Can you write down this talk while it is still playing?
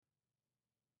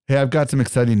Hey, I've got some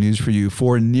exciting news for you.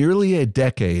 For nearly a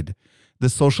decade, the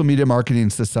Social Media Marketing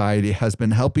Society has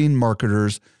been helping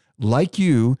marketers like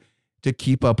you to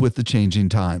keep up with the changing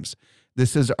times.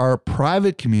 This is our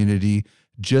private community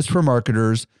just for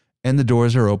marketers, and the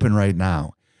doors are open right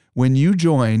now. When you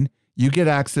join, you get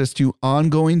access to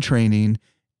ongoing training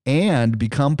and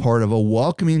become part of a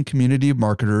welcoming community of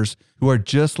marketers who are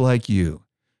just like you.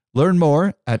 Learn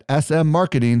more at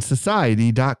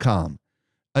smmarketingsociety.com.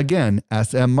 Again,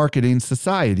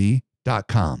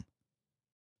 smmarketingsociety.com.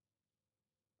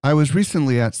 I was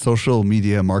recently at Social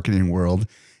Media Marketing World,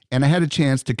 and I had a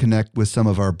chance to connect with some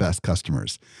of our best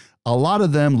customers. A lot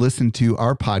of them listen to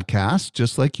our podcast,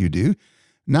 just like you do.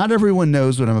 Not everyone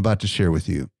knows what I'm about to share with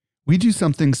you. We do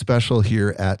something special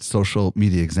here at Social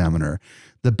Media Examiner.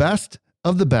 The best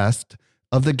of the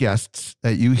guests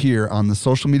that you hear on the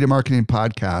Social Media Marketing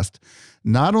Podcast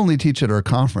not only teach at our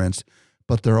conference,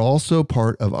 but they're also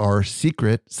part of our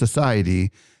secret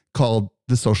society called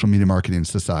the Social Media Marketing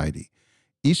Society.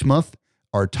 Each month,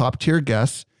 our top tier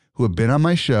guests who have been on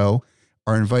my show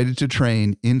are invited to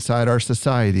train inside our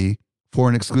society for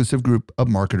an exclusive group of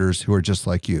marketers who are just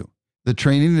like you. The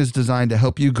training is designed to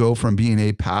help you go from being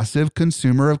a passive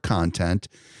consumer of content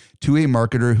to a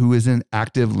marketer who is in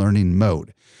active learning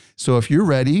mode. So if you're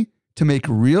ready to make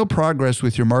real progress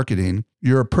with your marketing,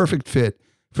 you're a perfect fit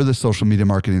for the Social Media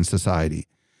Marketing Society.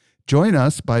 Join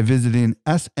us by visiting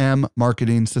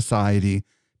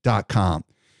smmarketingsociety.com.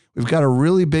 We've got a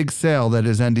really big sale that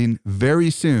is ending very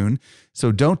soon,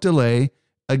 so don't delay.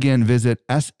 Again, visit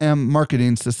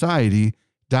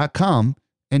smmarketingsociety.com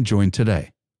and join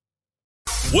today.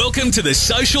 Welcome to the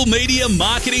Social Media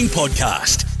Marketing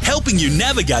Podcast, helping you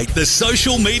navigate the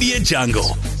social media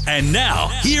jungle. And now,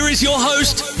 here is your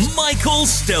host, Michael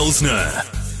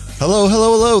Stelzner.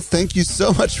 Hello. Thank you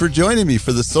so much for joining me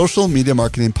for the Social Media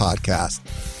Marketing Podcast,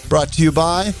 brought to you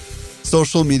by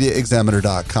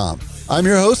socialmediaexaminer.com. I'm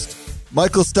your host,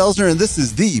 Michael Stelzner, and this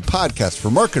is the podcast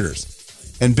for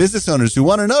marketers and business owners who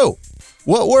want to know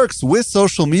what works with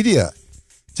social media.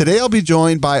 Today, I'll be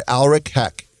joined by Alrik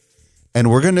Heck,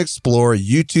 and we're going to explore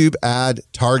YouTube ad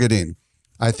targeting.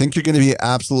 I think you're going to be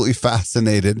absolutely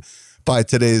fascinated by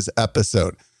today's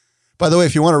episode. By the way,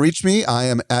 if you want to reach me, I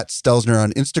am at Stelzner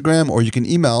on Instagram, or you can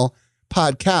email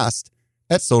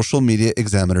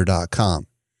podcast@socialmediaexaminer.com.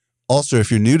 Also,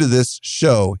 if you're new to this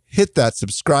show, hit that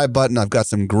subscribe button. I've got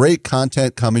some great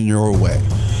content coming your way.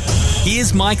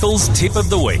 Here's Michael's tip of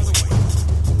the week.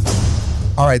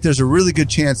 All right, there's a really good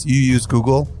chance you use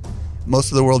Google.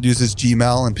 Most of the world uses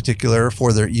Gmail in particular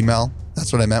for their email.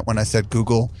 That's what I meant when I said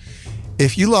Google.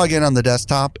 If you log in on the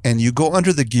desktop and you go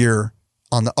under the gear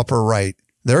on the upper right,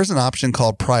 there is an option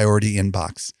called Priority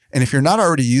Inbox. And if you're not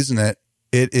already using it,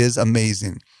 it is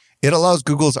amazing. It allows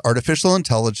Google's artificial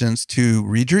intelligence to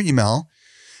read your email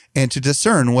and to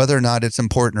discern whether or not it's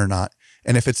important or not.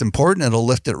 And if it's important, it'll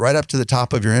lift it right up to the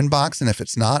top of your inbox. And if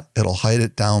it's not, it'll hide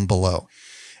it down below.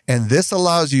 And this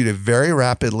allows you to very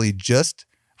rapidly just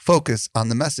focus on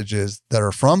the messages that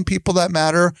are from people that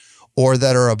matter or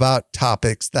that are about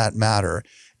topics that matter.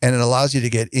 And it allows you to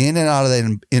get in and out of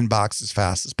the inbox as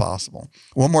fast as possible.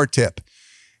 One more tip.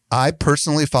 I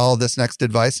personally follow this next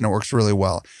advice and it works really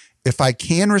well. If I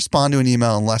can respond to an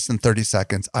email in less than 30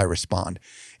 seconds, I respond.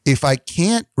 If I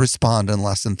can't respond in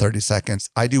less than 30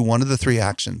 seconds, I do one of the three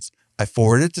actions. I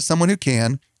forward it to someone who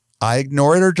can, I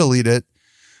ignore it or delete it,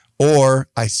 or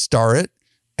I star it.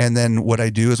 And then what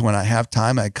I do is when I have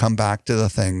time, I come back to the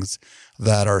things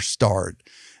that are starred.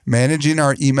 Managing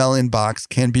our email inbox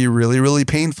can be really, really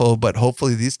painful, but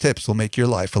hopefully these tips will make your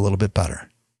life a little bit better.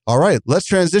 All right, let's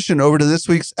transition over to this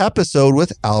week's episode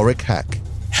with Alrik Heck.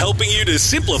 Helping you to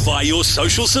simplify your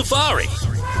social safari.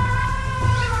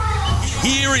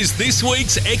 Here is this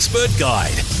week's expert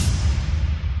guide.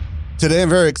 Today, I'm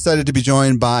very excited to be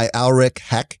joined by Alrik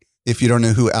Heck. If you don't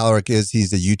know who Alrik is,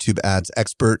 he's a YouTube ads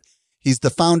expert. He's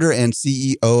the founder and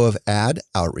CEO of Ad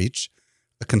Outreach,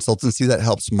 a consultancy that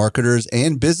helps marketers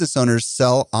and business owners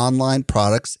sell online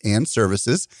products and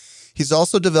services. He's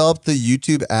also developed the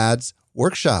YouTube Ads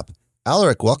Workshop.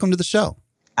 Alrik, welcome to the show.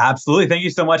 Absolutely. Thank you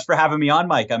so much for having me on,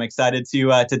 Mike. I'm excited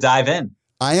to dive in.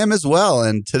 I am as well.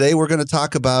 And today we're going to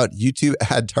talk about YouTube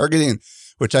ad targeting,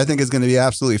 which I think is going to be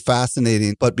absolutely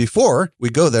fascinating. But before we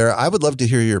go there, I would love to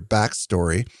hear your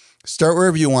backstory. Start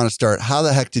wherever you want to start. How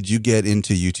the heck did you get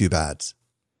into YouTube ads?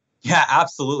 Yeah,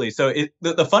 absolutely. So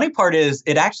the funny part is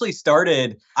it actually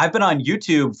started, I've been on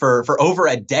YouTube for over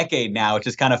a decade now, which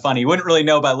is kind of funny. You wouldn't really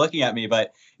know by looking at me,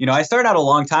 but I started out a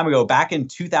long time ago, back in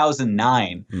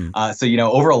 2009. So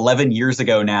over 11 years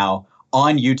ago now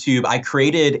on YouTube. I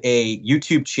created a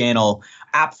YouTube channel,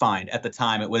 AppFind at the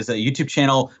time. It was a YouTube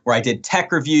channel where I did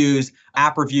tech reviews,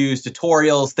 app reviews,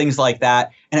 tutorials, things like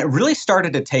that. And it really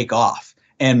started to take off.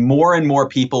 And more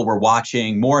people were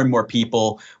watching, more and more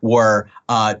people were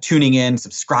tuning in,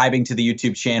 subscribing to the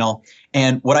YouTube channel.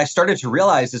 And what I started to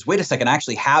realize is, wait a second, I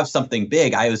actually have something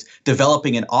big. I was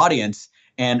developing an audience.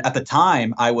 And at the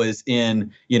time, I was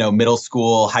in, middle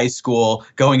school, high school,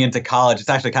 going into college. It's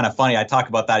actually kind of funny. I talk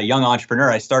about that, a young entrepreneur.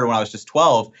 I started when I was just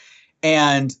 12.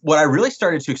 And what I really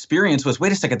started to experience was,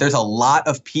 wait a second, there's a lot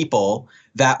of people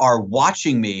that are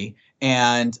watching me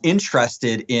and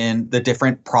interested in the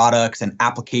different products and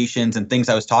applications and things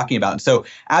I was talking about. And so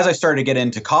as I started to get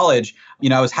into college,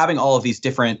 I was having all of these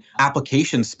different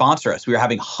applications sponsor us. We were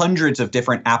having hundreds of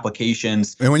different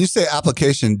applications. And when you say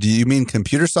application, do you mean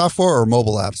computer software or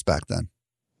mobile apps back then?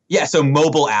 Yeah, so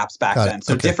mobile apps back then.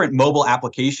 So okay. Different mobile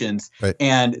applications. Right.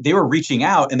 And they were reaching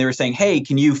out and they were saying, hey,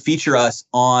 can you feature us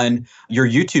on your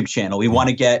YouTube channel? We want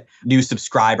to get new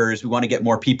subscribers. We want to get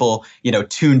more people,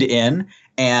 tuned in.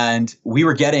 And we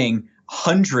were getting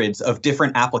hundreds of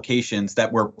different applications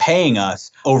that were paying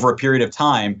us over a period of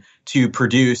time to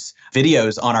produce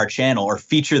videos on our channel or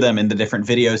feature them in the different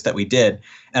videos that we did.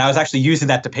 And I was actually using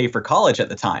that to pay for college at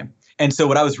the time. And so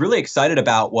what I was really excited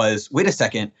about was, wait a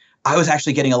second, I was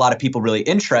actually getting a lot of people really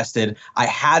interested. I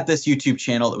had this YouTube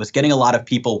channel that was getting a lot of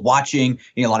people watching,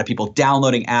 a lot of people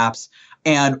downloading apps.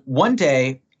 And one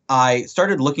day I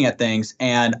started looking at things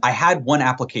and I had one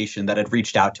application that had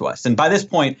reached out to us. And by this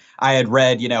point, I had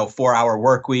read, 4-Hour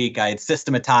Workweek. I had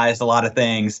systematized a lot of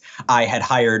things. I had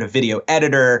hired a video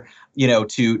editor,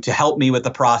 to help me with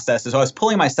the process. So I was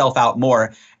pulling myself out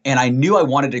more. And I knew I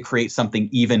wanted to create something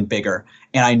even bigger.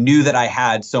 And I knew that I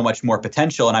had so much more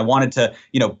potential. And I wanted to,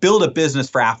 build a business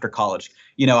for after college.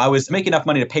 I was making enough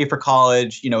money to pay for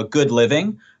college, a good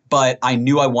living. But I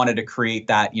knew I wanted to create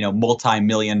that,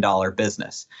 multi-million-dollar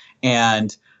business.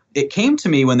 And it came to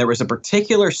me when there was a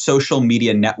particular social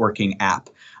media networking app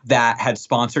that had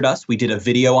sponsored us. We did a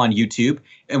video on YouTube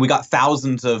and we got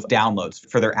thousands of downloads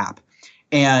for their app.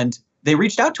 And they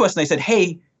reached out to us and they said,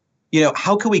 hey,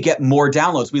 how can we get more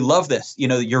downloads? We love this.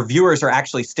 Your viewers are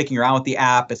actually sticking around with the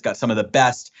app. It's got some of the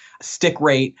best stick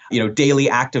rate, daily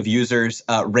active users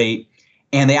rate.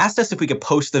 And they asked us if we could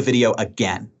post the video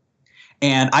again.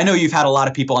 And I know you've had a lot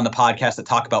of people on the podcast that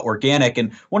talk about organic.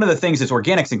 And one of the things is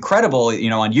organic's incredible,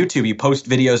 on YouTube. You post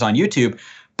videos on YouTube.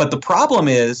 But the problem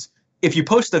is, if you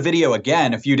post the video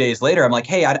again a few days later, I'm like,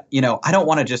 hey, I don't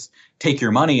want to just take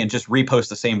your money and just repost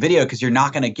the same video because you're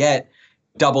not going to get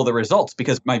double the results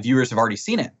because my viewers have already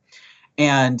seen it.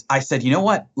 And I said, you know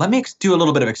what? Let me do a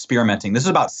little bit of experimenting. This is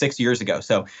about 6 years ago.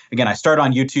 So again, I started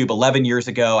on YouTube 11 years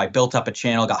ago. I built up a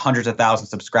channel, got hundreds of thousands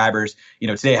of subscribers.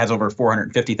 Today it has over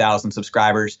 450,000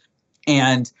 subscribers.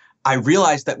 And I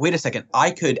realized that, wait a second,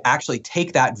 I could actually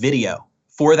take that video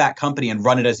for that company and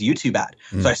run it as a YouTube ad.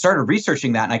 So I started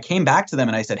researching that and I came back to them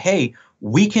and I said, hey,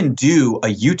 we can do a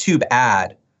YouTube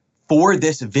ad for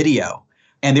this video.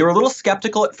 And they were a little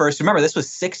skeptical at first. Remember, this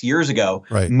was 6 years ago.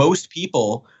 Right. Most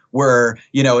people were,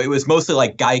 it was mostly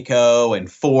like Geico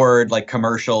and Ford, like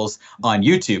commercials on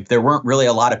YouTube. There weren't really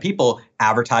a lot of people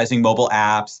advertising mobile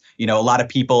apps, a lot of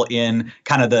people in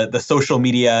kind of the social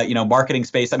media, marketing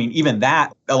space. I mean, even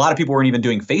that, a lot of people weren't even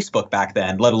doing Facebook back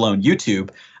then, let alone YouTube.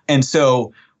 And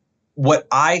so what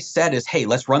I said is, hey,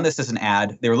 let's run this as an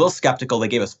ad. They were a little skeptical. They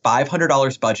gave us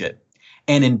 $500 budget.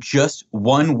 And in just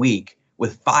 1 week,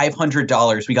 with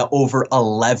 $500, we got over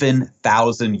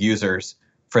 11,000 users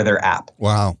for their app.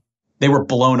 Wow. They were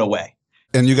blown away.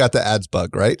 And you got the ads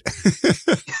bug, right?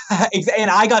 And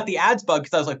I got the ads bug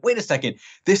because I was like, wait a second,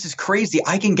 this is crazy.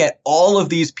 I can get all of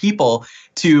these people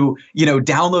to,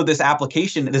 download this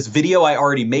application, this video I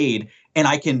already made, and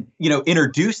I can,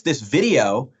 introduce this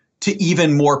video to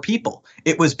even more people.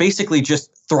 It was basically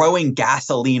just throwing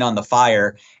gasoline on the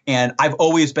fire. And I've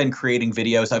always been creating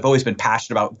videos. I've always been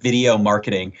passionate about video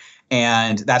marketing.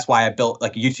 And that's why I built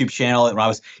like a YouTube channel. And when I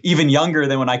was even younger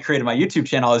than when I created my YouTube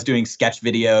channel, I was doing sketch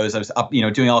videos. I was up,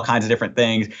 doing all kinds of different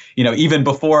things, even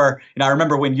before, I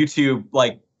remember when YouTube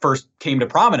like first came to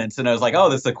prominence and I was like, oh,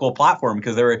 this is a cool platform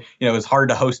because there were, it was hard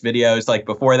to host videos like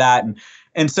before that.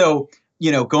 And so,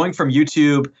 going from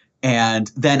YouTube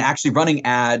and then actually running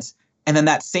ads. And then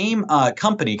that same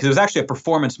company, because it was actually a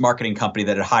performance marketing company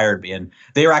that had hired me, and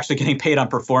they were actually getting paid on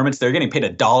performance. They were getting paid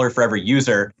 $1 for every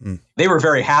user. They were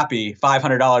very happy,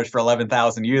 $500 for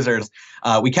 11,000 users.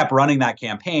 We kept running that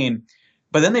campaign.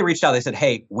 But then they reached out. They said,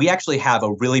 hey, we actually have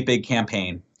a really big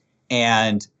campaign.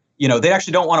 And, they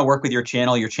actually don't want to work with your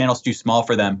channel. Your channel's too small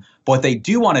for them. But what they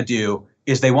do want to do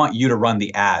is they want you to run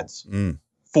the ads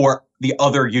for the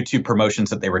other YouTube promotions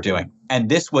that they were doing. And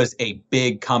this was a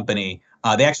big company.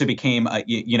 They actually became a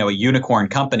unicorn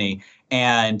company.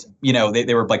 And,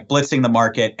 they were like blitzing the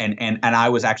market, and I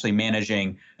was actually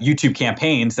managing YouTube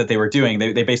campaigns that they were doing.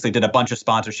 They basically did a bunch of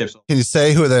sponsorships. Can you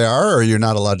say who they are, or you're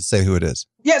not allowed to say who it is?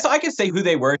 Yeah, so I can say who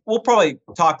they were. We'll probably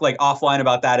talk like offline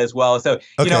about that as well. So,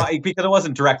 because it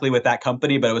wasn't directly with that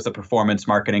company, but it was a performance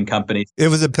marketing company. It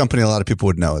was a company a lot of people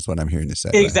would know is what I'm hearing you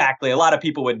say. Exactly. Right? A lot of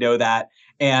people would know that.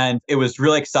 And it was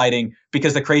really exciting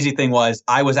because the crazy thing was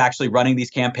I was actually running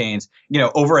these campaigns,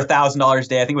 over $1,000 a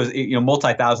day. I think it was,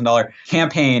 multi-$1,000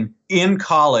 campaign in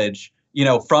college,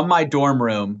 from my dorm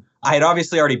room. I had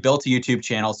obviously already built a YouTube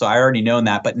channel, so I already known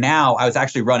that. But now I was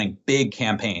actually running big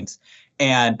campaigns.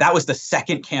 And that was the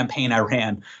second campaign I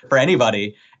ran for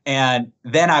anybody. And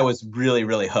then I was really,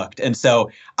 really hooked. And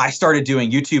so I started doing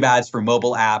YouTube ads for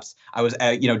mobile apps. I was,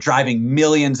 driving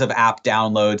millions of app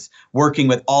downloads, working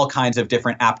with all kinds of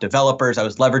different app developers. I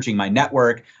was leveraging my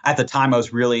network. At the time, I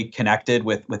was really connected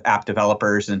with app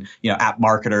developers and, app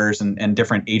marketers and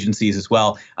different agencies as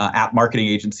well, app marketing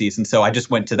agencies. And so I just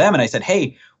went to them and I said,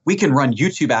 hey, we can run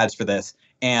YouTube ads for this.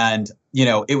 And,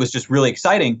 it was just really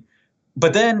exciting.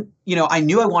 But then, I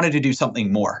knew I wanted to do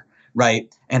something more.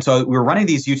 Right. And so we were running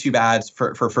these YouTube ads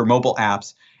for mobile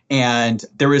apps. And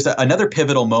there was another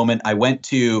pivotal moment. I went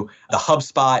to the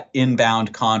HubSpot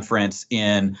Inbound conference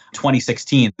in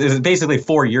 2016. This is basically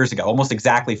 4 years ago, almost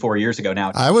exactly 4 years ago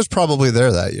now. I was probably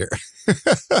there that year.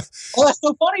 Oh, that's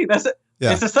so funny.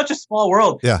 It's such a small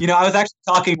world. Yeah. I was actually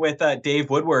talking with Dave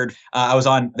Woodward. I was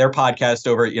on their podcast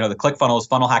over, the ClickFunnels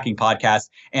Funnel Hacking podcast.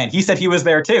 And he said he was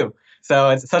there too. So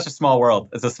it's such a small world.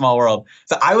 It's a small world.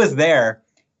 So I was there.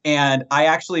 And I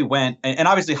actually went, and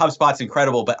obviously HubSpot's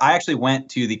incredible, but I actually went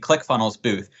to the ClickFunnels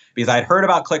booth because I had heard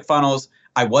about ClickFunnels.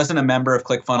 I wasn't a member of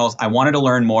ClickFunnels. I wanted to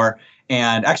learn more.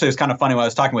 And actually, it was kind of funny when I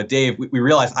was talking with Dave, we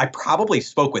realized I probably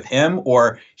spoke with him,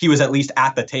 or he was at least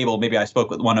at the table. Maybe I spoke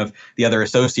with one of the other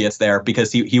associates there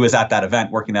because he was at that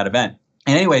event, working that event.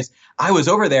 And anyways, I was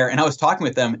over there and I was talking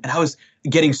with them and I was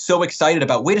getting so excited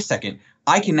about, wait a second,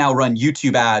 I can now run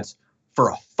YouTube ads for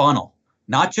a funnel.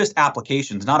 Not just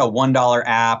applications, not a $1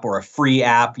 app or a free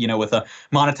app, with a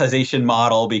monetization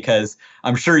model, because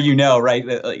I'm sure right?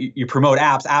 You promote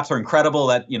apps. Apps are incredible.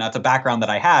 That, it's a background that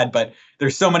I had, but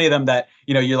there's so many of them that,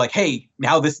 you're like, hey,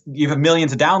 now you have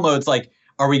millions of downloads. Like,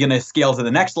 are we going to scale to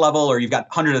the next level? Or you've got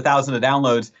hundreds of thousands of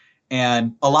downloads,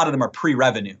 and a lot of them are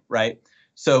pre-revenue, right?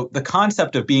 So the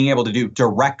concept of being able to do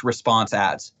direct response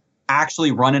ads,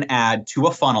 actually run an ad to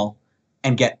a funnel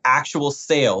and get actual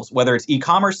sales, whether it's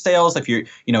e-commerce sales, if you're,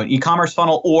 an e-commerce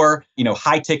funnel, or,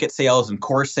 high ticket sales and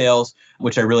course sales,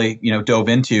 which I really, dove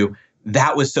into.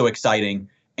 That was so exciting.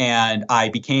 And I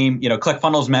became,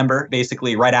 ClickFunnels member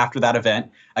basically right after that event.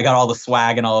 I got all the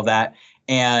swag and all of that.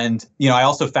 And, I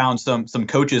also found some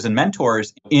coaches and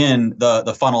mentors in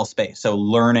the funnel space. So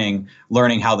learning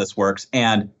how this works.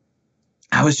 And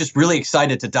I was just really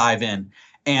excited to dive in.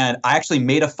 And I actually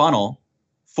made a funnel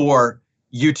for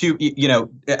YouTube.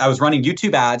 I was running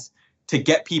YouTube ads to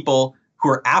get people who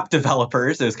are app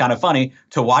developers. It was kind of funny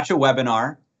to watch a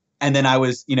webinar. And then I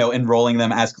was, enrolling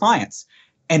them as clients.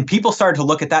 And people started to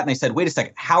look at that and they said, wait a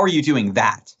second, how are you doing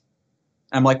that?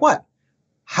 And I'm like, what?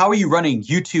 How are you running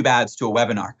YouTube ads to a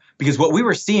webinar? Because what we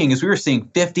were seeing is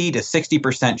 50 to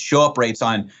 60% show up rates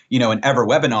on, an Ever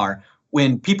webinar,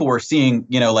 when people were seeing,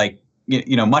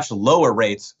 much lower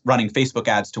rates running Facebook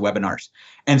ads to webinars.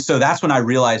 And so that's when I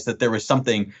realized that there was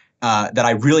something that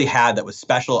I really had that was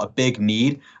special, a big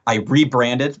need. I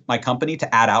rebranded my company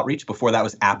to Ad Outreach. Before that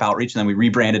was App Outreach, and then we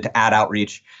rebranded to Ad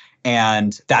Outreach.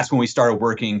 And that's when we started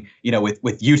working,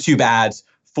 with YouTube ads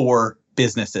for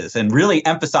businesses and really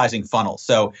emphasizing funnels.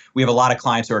 So we have a lot of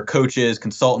clients who are coaches,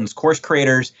 consultants, course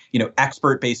creators,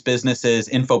 expert-based businesses,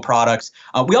 info products.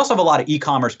 We also have a lot of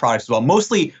e-commerce products as well,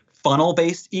 mostly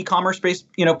funnel-based, e-commerce-based,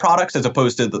 products, as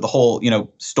opposed to the whole,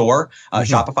 store,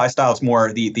 Shopify style. It's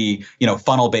more the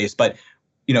funnel-based, but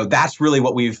that's really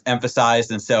what we've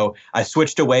emphasized. And so I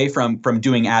switched away from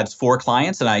doing ads for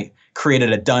clients, and I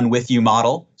created a done with you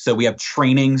model. So we have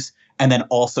trainings and then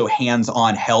also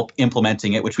hands-on help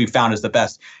implementing it, which we found is the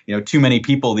best. Too many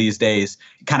people these days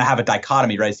kind of have a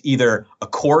dichotomy, right? It's either a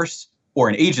course or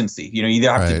an agency. You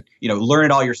either have to, learn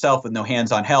it all yourself with no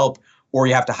hands-on help, or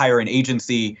you have to hire an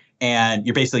agency and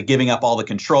you're basically giving up all the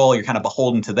control. You're kind of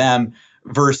beholden to them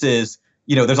versus,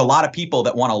 there's a lot of people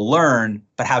that want to learn,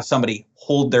 but have somebody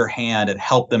hold their hand and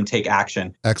help them take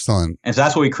action. Excellent. And so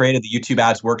that's what we created, the YouTube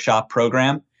Ads Workshop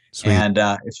program. Sweet. And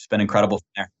it's just been incredible from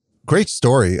there. Great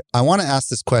story. I want to ask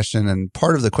this question, and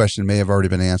part of the question may have already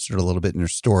been answered a little bit in your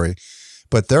story,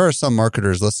 but there are some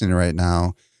marketers listening right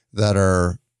now that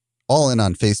are all in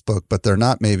on Facebook, but they're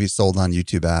not maybe sold on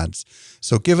YouTube ads.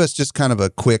 So give us just kind of a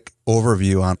quick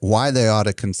overview on why they ought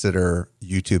to consider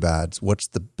YouTube ads. What's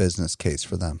the business case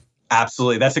for them?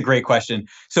 Absolutely. That's a great question.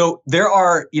 So there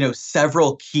are,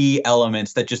 several key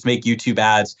elements that just make YouTube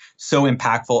ads so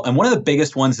impactful. And one of the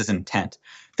biggest ones is intent.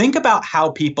 Think about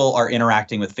how people are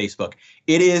interacting with Facebook.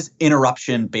 It is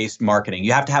interruption-based marketing.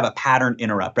 You have to have a pattern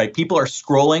interrupt, right? People are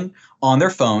scrolling on their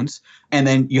phones, and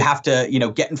then you have to,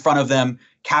 get in front of them,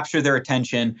 capture their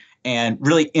attention, and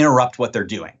really interrupt what they're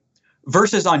doing.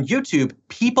 Versus on YouTube,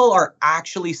 people are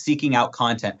actually seeking out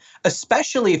content,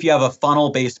 especially if you have a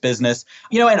funnel-based business,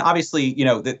 and obviously,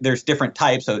 there's different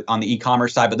types on the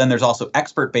e-commerce side, but then there's also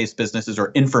expert-based businesses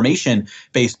or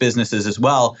information-based businesses as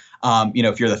well.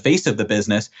 If you're the face of the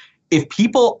business, if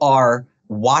people are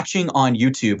watching on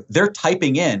YouTube, they're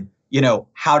typing in,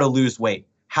 how to lose weight,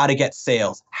 how to get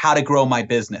sales, how to grow my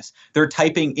business. They're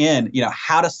typing in,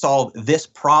 how to solve this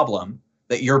problem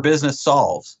that your business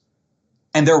solves.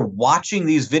 And they're watching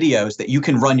these videos that you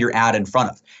can run your ad in front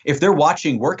of. If they're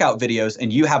watching workout videos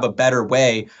and you have a better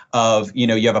way of, you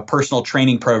have a personal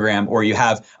training program or you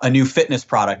have a new fitness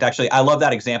product. Actually, I love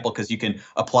that example because you can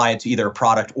apply it to either a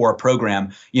product or a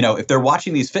program. If they're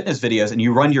watching these fitness videos and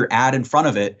you run your ad in front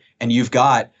of it and you've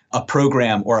got a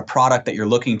program or a product that you're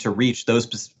looking to reach those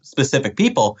specific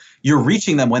people, you're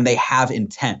reaching them when they have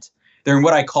intent. They're in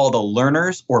what I call the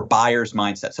learner's or buyer's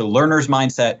mindset. So learner's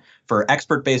mindset for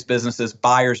expert-based businesses,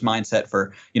 buyer's mindset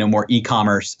for more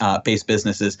e-commerce based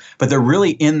businesses. But they're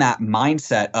really in that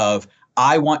mindset of,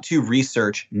 I want to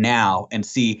research now and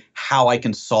see how I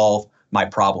can solve my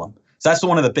problem. So that's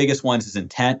one of the biggest ones is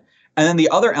intent. And then the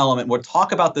other element, we'll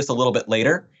talk about this a little bit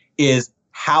later, is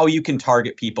how you can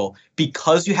target people.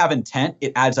 Because you have intent,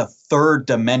 it adds a third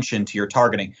dimension to your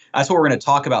targeting. That's what we're going to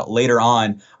talk about later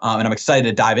on. And I'm excited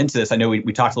to dive into this. I know we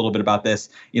talked a little bit about this,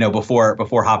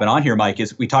 before hopping on here, Mike,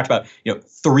 is we talked about,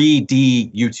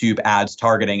 3D YouTube ads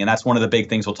targeting. And that's one of the big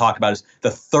things we'll talk about is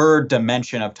the third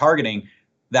dimension of targeting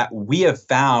that we have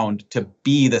found to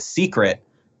be the secret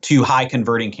to high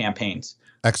converting campaigns.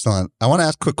 Excellent. I want to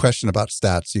ask a quick question about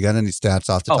stats. You got any stats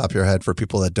off the top of your head for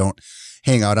people that don't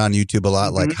hang out on YouTube a lot?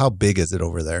 Mm-hmm. Like, how big is it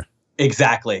over there?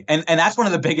 Exactly. And that's one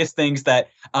of the biggest things that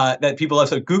people have.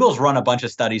 So Google's run a bunch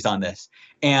of studies on this.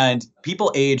 And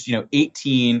people aged,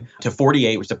 18 to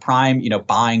 48, which is a prime,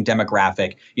 buying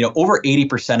demographic, over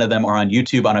 80% of them are on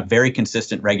YouTube on a very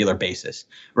consistent, regular basis,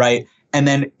 right? And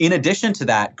then in addition to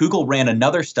that, Google ran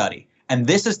another study. And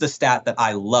this is the stat that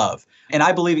I love. And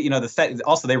I believe,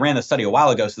 also they ran the study a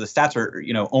while ago, so the stats are,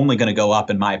 only going to go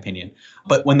up in my opinion.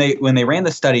 But when they ran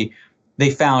the study, they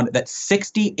found that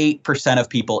 68% of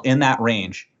people in that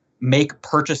range make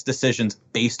purchase decisions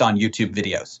based on YouTube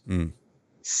videos.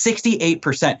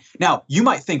 68%. Now, you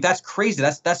might think that's crazy.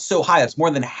 That's so high. That's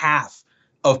more than half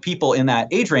of people in that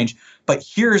age range. But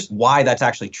here's why that's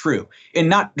actually true. And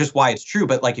not just why it's true,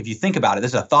 but like if you think about it,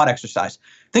 this is a thought exercise.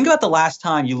 Think about the last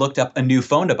time you looked up a new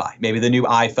phone to buy, maybe the new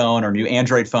iPhone or new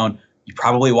Android phone. You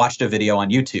probably watched a video on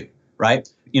YouTube, right?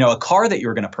 A car that you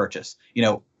were going to purchase,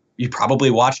 you probably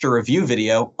watched a review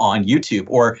video on YouTube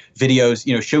or videos,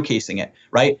 showcasing it,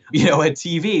 right? A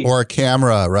TV. Or a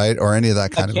camera, right? Or any of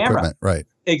that kind of equipment, right?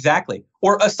 Exactly.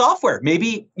 Or a software.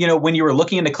 Maybe, when you were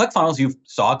looking into ClickFunnels, you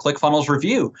saw a ClickFunnels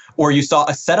review or you saw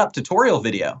a setup tutorial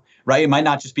video, right? It might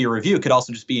not just be a review. It could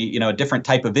also just be, a different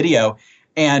type of video.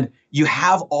 And you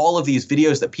have all of these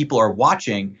videos that people are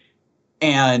watching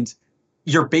and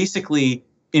you're basically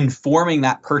informing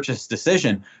that purchase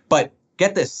decision. But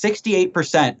get this,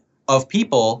 68% of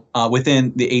people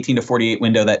within the 18 to 48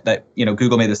 window that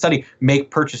Google made the study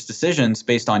make purchase decisions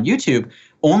based on YouTube.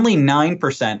 Only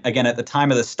 9%, again, at the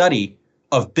time of the study,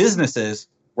 of businesses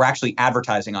were actually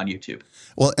advertising on YouTube.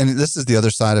 Well, and this is the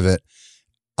other side of it.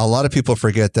 A lot of people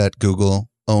forget that Google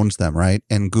owns them, right?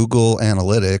 And Google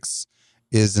Analytics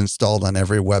is installed on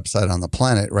every website on the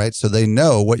planet, right? So they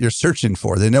know what you're searching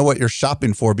for. They know what you're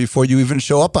shopping for before you even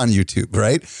show up on YouTube,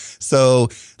 right? So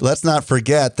let's not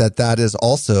forget that is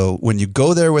also when you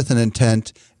go there with an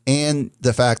intent and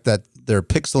the fact that they're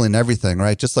pixeling everything,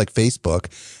 right? Just like Facebook,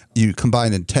 you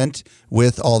combine intent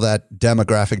with all that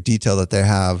demographic detail that they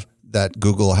have that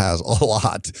Google has a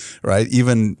lot, right?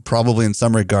 Even probably in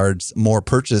some regards, more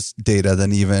purchase data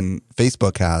than even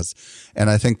Facebook has. And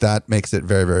I think that makes it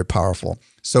very, very powerful.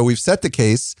 So we've set the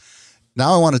case.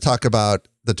 Now I want to talk about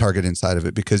the targeting side of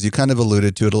it because you kind of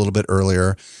alluded to it a little bit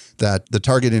earlier that the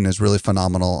targeting is really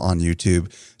phenomenal on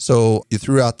YouTube. So you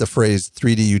threw out the phrase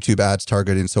 3D YouTube ads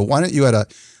targeting. So why don't you at a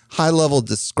high level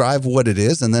describe what it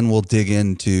is and then we'll dig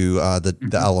into the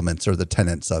elements or the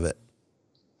tenets of it.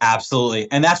 Absolutely.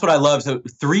 And that's what I love. So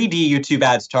 3D YouTube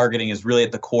ads targeting is really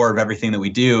at the core of everything that we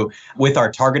do with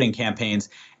our targeting campaigns.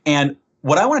 And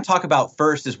what I want to talk about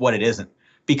first is what it isn't,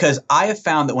 because I have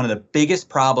found that one of the biggest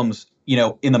problems,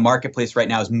 in the marketplace right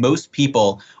now is most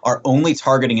people are only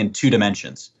targeting in 2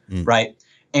 dimensions, right?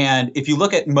 And if you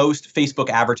look at most Facebook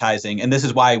advertising, and this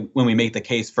is why when we make the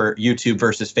case for YouTube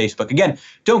versus Facebook, again,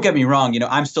 don't get me wrong,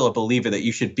 I'm still a believer that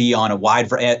you should be on a wide,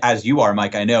 as you are,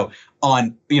 Mike, I know,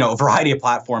 on, a variety of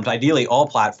platforms, ideally all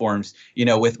platforms,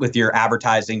 with your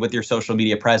advertising, with your social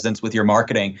media presence, with your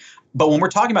marketing. But when we're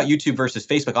talking about YouTube versus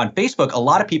Facebook, on Facebook, a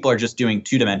lot of people are just doing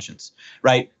 2 dimensions,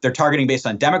 right? They're targeting based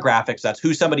on demographics. That's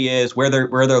who somebody is, where they're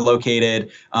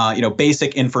located,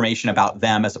 basic information about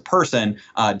them as a person,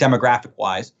 demographic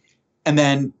wise, and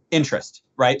then interest,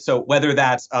 right? So whether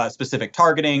that's specific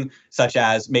targeting, such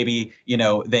as maybe,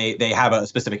 they have a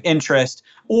specific interest,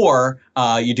 or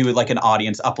you do like an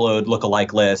audience upload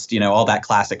lookalike list, all that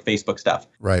classic Facebook stuff.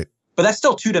 Right. But that's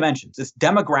still 2 dimensions. It's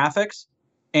demographics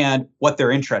and what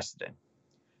they're interested in.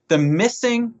 The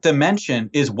missing dimension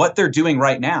is what they're doing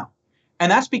right now. And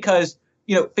that's because,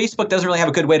 Facebook doesn't really have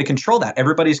a good way to control that.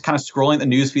 Everybody's kind of scrolling the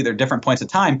newsfeed at different points of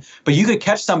time, but you could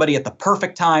catch somebody at the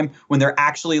perfect time when they're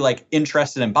actually like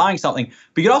interested in buying something.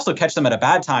 But you could also catch them at a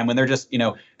bad time when they're just,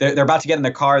 they're about to get in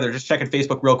their car, they're just checking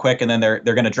Facebook real quick, and then they're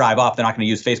going to drive off. They're not going to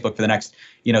use Facebook for the next,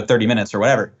 30 minutes or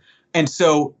whatever. And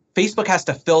so Facebook has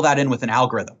to fill that in with an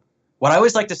algorithm. What I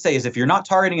always like to say is if you're not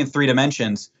targeting in 3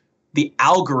 dimensions, the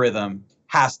algorithm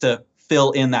has to fill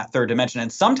in that 3rd dimension.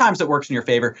 And sometimes it works in your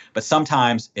favor, but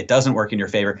sometimes it doesn't work in your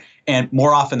favor. And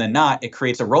more often than not, it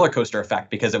creates a roller coaster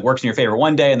effect because it works in your favor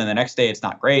one day and then the next day it's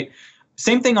not great.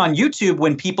 Same thing on YouTube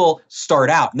when people start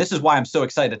out. And this is why I'm so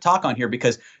excited to talk on here,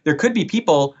 because there could be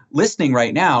people listening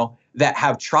right now that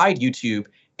have tried YouTube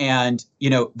and,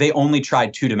 they only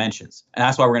tried 2 dimensions. And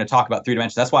that's why we're going to talk about 3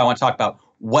 dimensions. That's why I want to talk about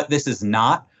what this is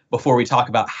not before we talk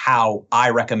about how I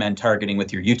recommend targeting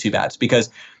with your YouTube ads, because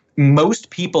most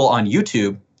people on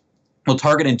YouTube will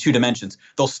target in 2 dimensions.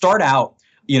 They'll start out,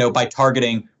 by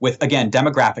targeting with, again,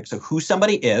 demographics, so who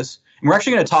somebody is. And we're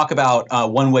actually going to talk about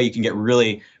one way you can get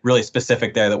really, really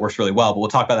specific there that works really well, but we'll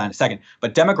talk about that in a second.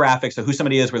 But demographics, so who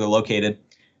somebody is, where they're located,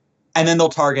 and then they'll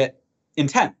target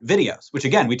intent, videos, which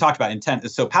again, we talked about intent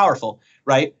is so powerful,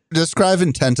 right? Describe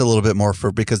intent a little bit more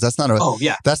because that's not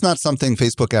that's not something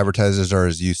Facebook advertisers are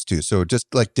as used to. So just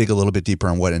like dig a little bit deeper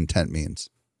on what intent means.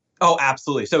 Oh,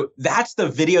 absolutely. So that's the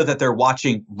video that they're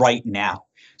watching right now.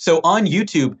 So on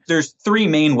YouTube, there's 3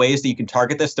 main ways that you can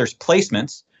target this. There's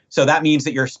placements. So that means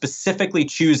that you're specifically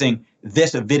choosing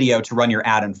this video to run your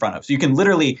ad in front of. So you can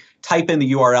literally type in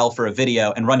the URL for a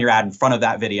video and run your ad in front of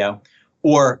that video,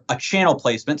 or a channel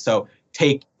placement. So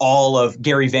take all of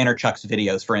Gary Vaynerchuk's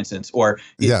videos, for instance, or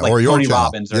like or Tony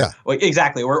Robbins,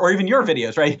 exactly, or even your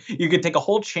videos, right? You could take a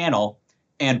whole channel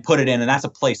and put it in, and that's a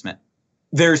placement.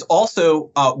 There's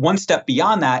also one step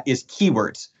beyond that is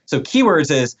keywords. So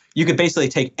keywords is you could basically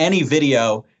take any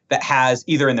video that has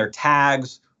either in their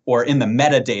tags or in the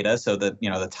metadata, so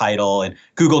the title, and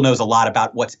Google knows a lot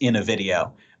about what's in a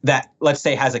video, that let's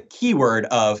say has a keyword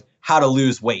of how to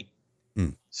lose weight.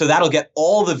 So that'll get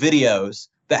all the videos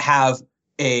that have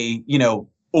a,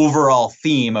 overall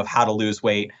theme of how to lose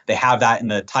weight. They have that in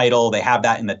the title, they have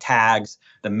that in the tags,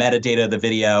 the metadata of the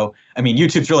video. I mean,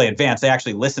 YouTube's really advanced. They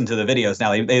actually listen to the videos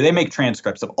now. They make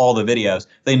transcripts of all the videos.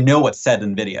 They know what's said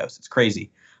in videos. It's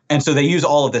crazy. And so they use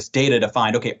all of this data to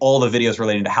find, okay, all the videos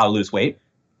relating to how to lose weight.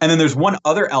 And then there's one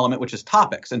other element, which is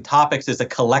topics. And topics is a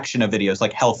collection of videos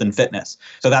like health and fitness.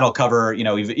 So that'll cover,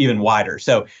 even wider.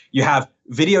 So you have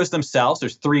videos themselves.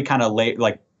 There's 3 kind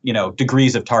of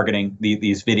degrees of targeting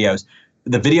these videos.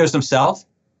 The videos themselves,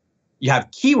 you have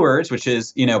keywords, which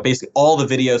is, basically all the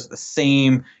videos, the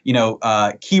same,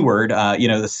 keyword,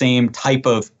 the same type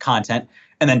of content,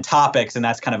 and then topics. And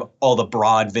that's kind of all the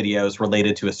broad videos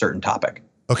related to a certain topic.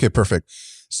 Okay, perfect.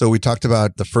 So we talked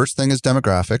about the first thing is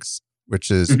demographics,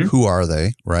 which is who are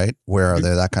they, right? Where are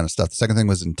they? That kind of stuff. The second thing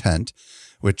was intent,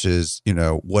 which is,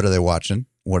 what are they watching?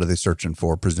 What are they searching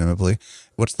for, presumably?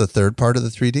 What's the third part of the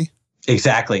 3D?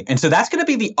 Exactly. And so that's going to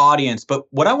be the audience. But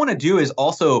what I want to do is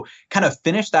also kind of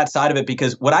finish that side of it,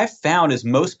 because what I've found is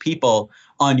most people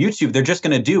on YouTube, they're just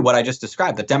going to do what I just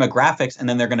described, the demographics, and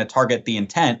then they're going to target the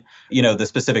intent, the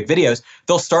specific videos.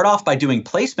 They'll start off by doing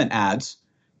placement ads.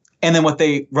 And then what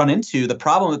they run into, the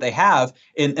problem that they have,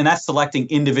 and that's selecting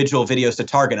individual videos to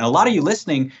target. And a lot of you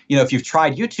listening, if you've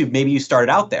tried YouTube, maybe you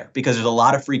started out there because there's a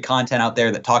lot of free content out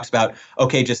there that talks about,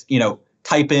 okay, just,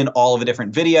 type in all of the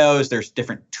different videos. There's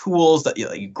different tools that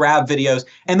you grab videos,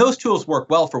 and those tools work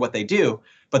well for what they do.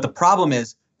 But the problem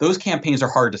is those campaigns are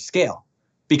hard to scale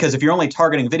Because if you're only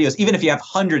targeting videos, even if you have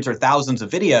hundreds or thousands of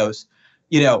videos,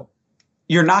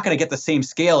 you're not going to get the same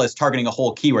scale as targeting a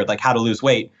whole keyword, like how to lose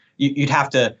weight. You'd have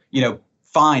to,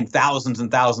 find thousands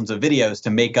and thousands of videos to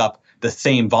make up the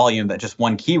same volume that just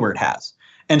one keyword has.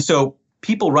 And so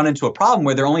people run into a problem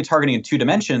where they're only targeting in 2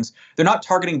 dimensions. They're not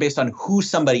targeting based on who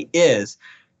somebody is.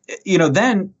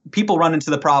 Then people run into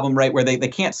the problem, right, where they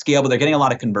can't scale, but they're getting a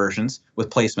lot of conversions with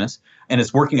placements and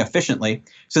it's working efficiently.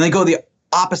 So they go the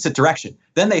opposite direction.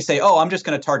 Then they say, I'm just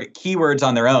going to target keywords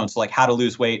on their own. So like how to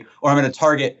lose weight, or I'm going to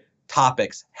target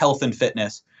topics, health and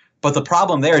fitness. But the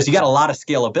problem there is you got a lot of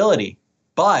scalability,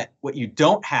 but what you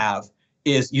don't have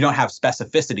is you don't have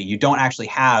specificity. You don't actually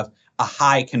have a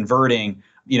high converting,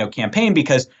 campaign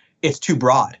because it's too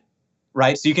broad,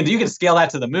 right? So you can scale that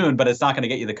to the moon, but it's not going to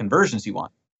get you the conversions you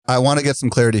want. I want to get some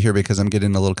clarity here because I'm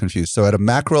getting a little confused. So at a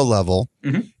macro level,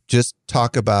 just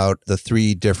talk about the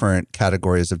 3 different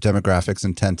categories of demographics,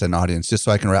 intent, and audience, just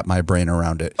so I can wrap my brain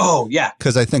around it. Oh, yeah.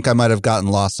 Because I think I might have gotten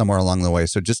lost somewhere along the way.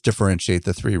 So just differentiate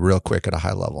the 3 real quick at a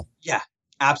high level. Yeah,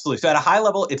 absolutely. So at a high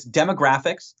level, it's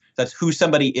demographics. That's who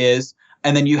somebody is.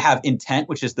 And then you have intent,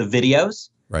 which is the videos.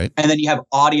 Right. And then you have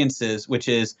audiences, which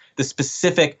is the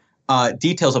specific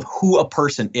details of who a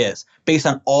person is based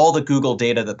on all the Google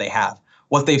data that they have,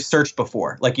 what they've searched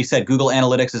before. Like you said, Google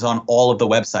Analytics is on all of the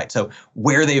websites. So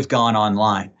where they've gone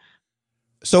online.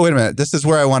 So wait a minute. This is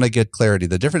where I want to get clarity.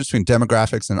 The difference between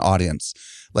demographics and audience,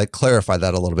 like clarify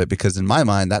that a little bit, because in my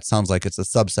mind, that sounds like it's a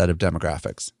subset of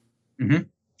demographics. Mm-hmm.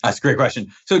 That's a great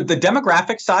question. So the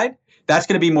demographic side, that's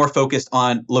going to be more focused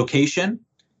on location,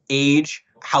 age,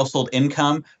 household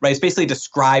income, right? It's basically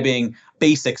describing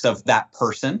basics of that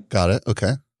person. Got it.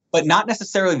 Okay. But not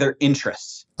necessarily their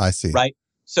interests. I see. Right?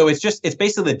 So it's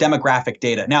basically the demographic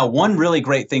data. Now, one really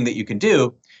great thing that you can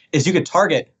do is you could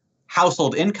target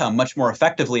household income much more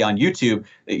effectively on YouTube.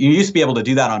 You used to be able to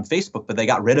do that on Facebook, but they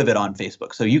got rid of it on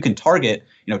Facebook. So you can target,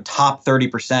 top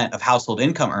 30% of household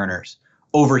income earners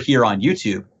over here on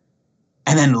YouTube,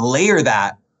 and then layer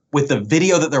that with the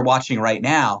video that they're watching right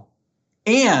now.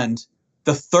 And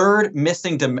the third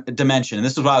missing dimension, and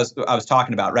this is what I was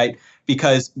talking about, right?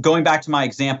 Because going back to my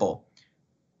example,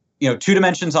 2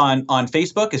 dimensions on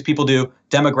Facebook is people do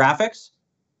demographics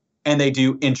and they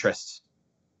do interests.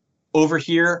 Over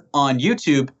here on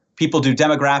YouTube, people do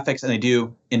demographics and they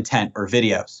do intent or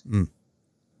videos.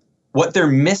 What they're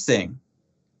missing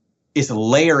is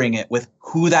layering it with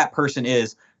who that person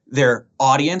is, their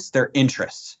audience, their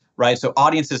interests. Right. So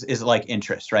audience is like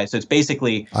interest, right? So it's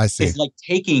basically, it's like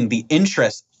taking the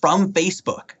interest from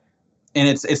Facebook, and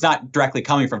it's not directly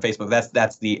coming from Facebook.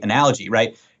 That's the analogy,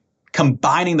 right?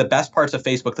 Combining the best parts of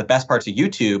Facebook, the best parts of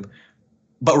YouTube,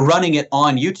 but running it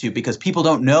on YouTube, because people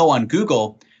don't know on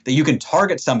Google that you can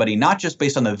target somebody not just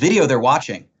based on the video they're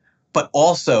watching, but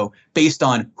also based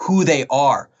on who they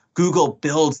are. Google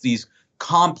builds these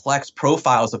complex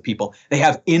profiles of people. They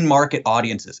have in-market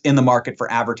audiences, in the market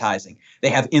for advertising. They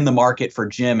have in the market for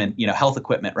gym and health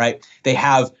equipment, right? They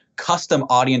have custom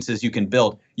audiences you can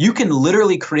build. You can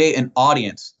literally create an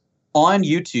audience on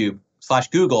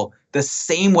YouTube/Google the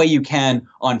same way you can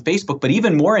on Facebook, but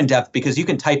even more in depth, because you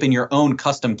can type in your own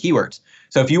custom keywords.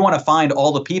 So if you want to find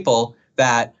all the people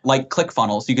that like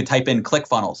ClickFunnels, you could type in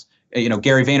ClickFunnels,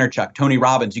 Gary Vaynerchuk, Tony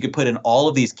Robbins. You could put in all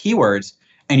of these keywords,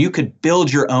 and you could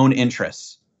build your own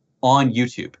interests on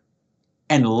YouTube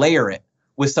and layer it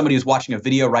with somebody who's watching a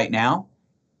video right now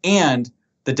and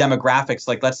the demographics.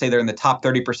 Like, let's say they're in the top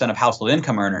 30% of household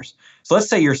income earners. So let's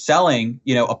say you're selling,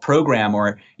 a program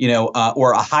or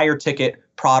a higher ticket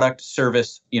product,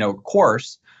 service,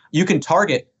 course. You can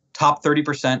target top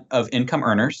 30% of income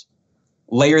earners,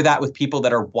 layer that with people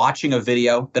that are watching a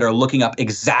video, that are looking up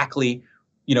exactly,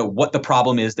 what the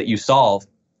problem is that you solve,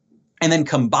 and then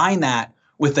combine that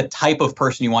with the type of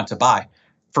person you want to buy.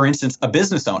 For instance, a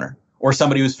business owner or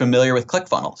somebody who's familiar with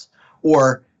ClickFunnels.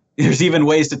 Or there's even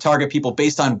ways to target people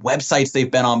based on websites they've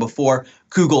been on before,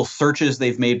 Google searches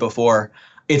they've made before.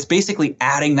 It's basically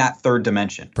adding that third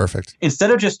dimension. Perfect. Instead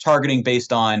of just targeting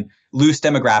based on loose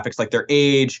demographics like their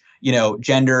age,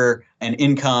 gender and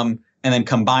income, and then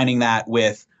combining that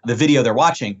with the video they're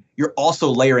watching, you're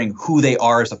also layering who they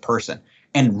are as a person.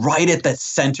 And right at the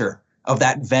center of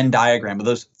that Venn diagram of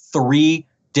those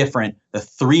the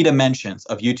 3 dimensions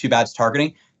of YouTube ads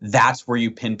targeting, that's where you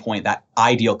pinpoint that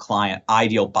ideal client,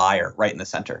 ideal buyer right in the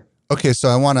center. Okay, so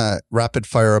I want to rapid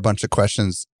fire a bunch of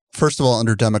questions. First of all,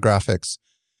 under demographics,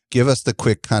 give us the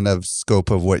quick kind of scope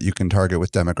of what you can target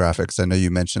with demographics. I know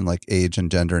you mentioned like age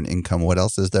and gender and income. What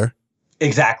else is there?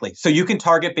 Exactly. So you can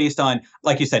target based on,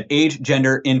 like you said, age,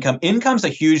 gender, income. Income's a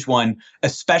huge one,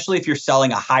 especially if you're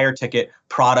selling a higher ticket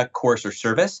product, course, or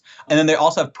service. And then they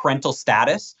also have parental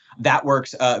status. that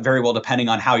works very well depending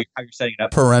on how you're setting it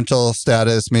up. Parental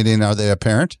status, meaning are they a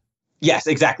parent? Yes,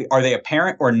 exactly. Are they a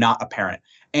parent or not a parent?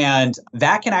 And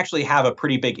that can actually have a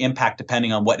pretty big impact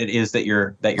depending on what it is that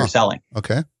you're selling.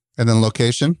 Okay. And then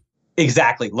location?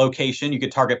 Exactly. Location. You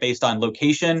could target based on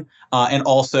location and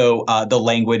also the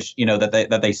language,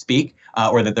 that they speak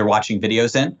or that they're watching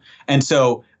videos in. And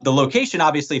so the location,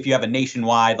 obviously, if you have a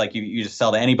nationwide, like you just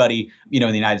sell to anybody, in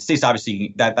the United States,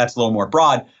 obviously that's a little more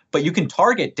broad. But you can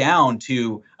target down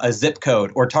to a zip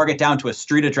code or target down to a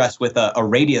street address with a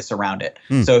radius around it.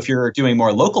 So if you're doing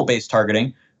more local based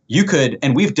targeting, you could,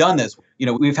 and we've done this,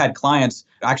 we've had clients,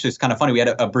 actually, it's kind of funny. We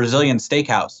had a Brazilian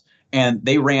steakhouse and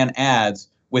they ran ads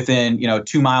within,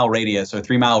 2 mile radius or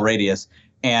 3 mile radius.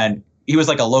 And he was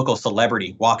like a local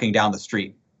celebrity walking down the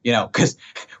street, because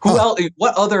who else,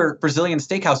 what other Brazilian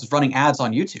steakhouse is running ads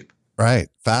on YouTube? Right.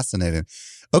 Fascinating.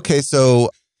 Okay. So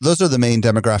those are the main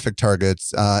demographic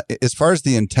targets. As far as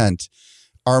the intent,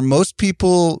 are most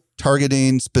people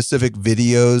targeting specific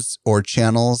videos or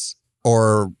channels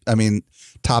or,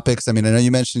 topics? I know you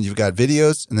mentioned you've got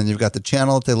videos and then you've got the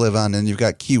channel that they live on and you've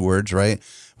got keywords, right?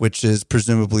 Which is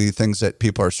presumably things that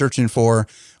people are searching for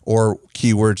or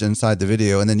keywords inside the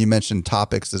video. And then you mentioned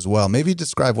topics as well. Maybe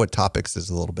describe what topics is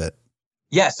a little bit.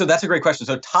 Yeah, so that's a great question.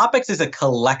 So topics is a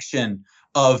collection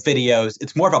of videos.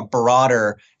 It's more of a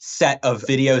broader set of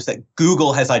videos that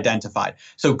Google has identified.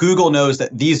 So Google knows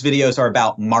that these videos are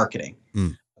about marketing.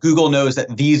 Google knows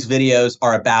that these videos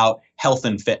are about health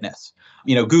and fitness.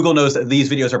 Google knows that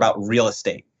these videos are about real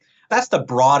estate. That's the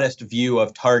broadest view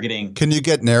of targeting. Can you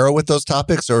get narrow with those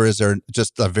topics, or is there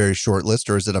just a very short list,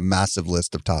 or is it a massive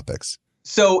list of topics?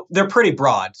 So they're pretty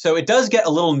broad. So it does get a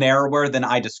little narrower than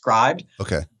I described,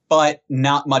 but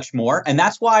not much more. And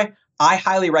that's why I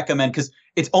highly recommend, because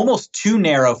it's almost too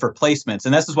narrow for placements.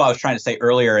 And this is what I was trying to say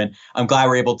earlier. And I'm glad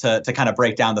we're able to kind of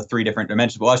break down the 3 different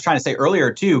dimensions. But what I was trying to say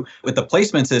earlier too, with the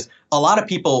placements is a lot of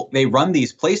people, they run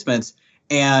these placements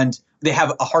and they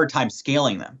have a hard time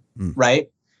scaling them, right?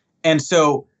 And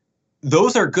so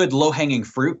those are good low-hanging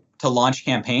fruit to launch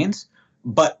campaigns.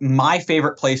 But my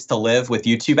favorite place to live with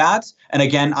YouTube ads, and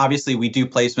again, obviously we do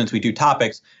placements, we do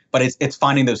topics, but it's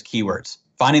finding those keywords,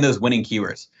 finding those winning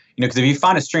keywords. Because if you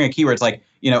find a string of keywords like,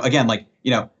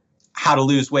 how to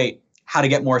lose weight, how to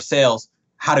get more sales,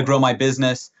 how to grow my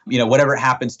business, whatever it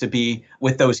happens to be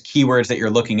with those keywords that you're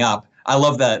looking up. I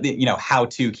love the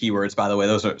how-to keywords, by the way.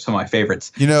 Those are some of my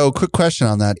favorites. Quick question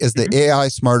on that. Is the AI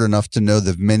smart enough to know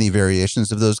the many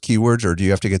variations of those keywords, or do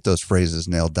you have to get those phrases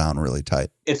nailed down really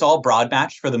tight? It's all broad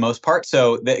matched for the most part.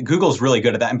 So Google's really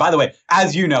good at that. And by the way,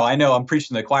 as you know, I know I'm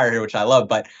preaching to the choir here, which I love,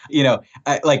 but,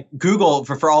 like Google,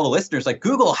 for all the listeners, like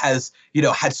Google has,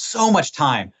 had so much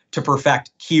time to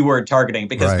perfect keyword targeting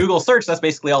because Google search, that's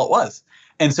basically all it was.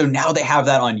 And so now they have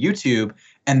that on YouTube,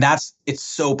 and it's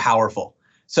so powerful.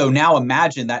 So now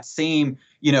imagine that same,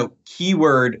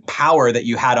 keyword power that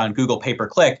you had on Google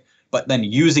pay-per-click, but then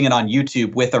using it on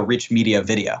YouTube with a rich media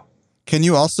video. Can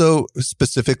you also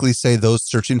specifically say those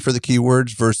searching for the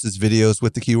keywords versus videos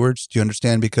with the keywords? Do you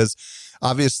understand? Because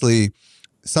obviously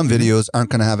some videos aren't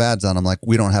going to have ads on them. Like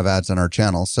we don't have ads on our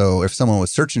channel. So if someone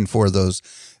was searching for those,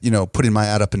 putting my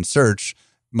ad up in search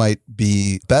might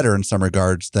be better in some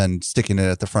regards than sticking it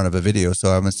at the front of a video. So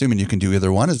I'm assuming you can do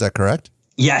either one. Is that correct?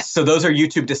 Yes. So those are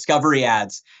YouTube discovery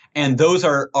ads, and those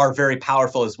are very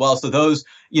powerful as well. So those,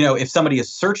 if somebody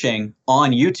is searching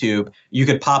on YouTube, you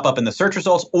could pop up in the search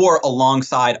results or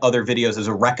alongside other videos as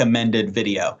a recommended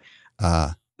video.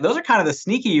 Those are kind of the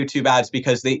sneaky YouTube ads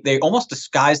because they almost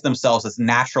disguise themselves as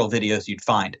natural videos you'd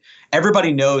find.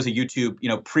 Everybody knows a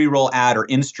YouTube, pre-roll ad or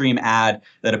in-stream ad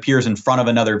that appears in front of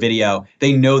another video.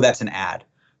 They know that's an ad.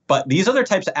 But these other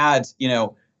types of ads,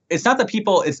 it's not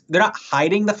that they're not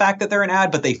hiding the fact that they're an ad,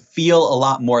 but they feel a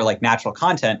lot more like natural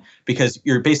content because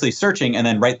you're basically searching and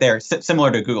then right there,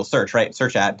 similar to Google search, right?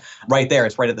 Search ad, right there,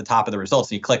 it's right at the top of the results.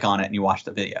 And you click on it and you watch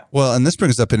the video. Well, and this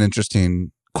brings up an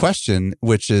interesting question,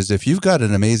 which is if you've got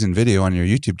an amazing video on your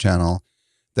YouTube channel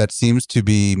that seems to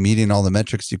be meeting all the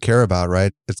metrics you care about,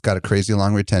 right? It's got a crazy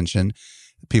long retention.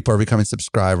 People are becoming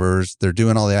subscribers. They're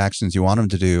doing all the actions you want them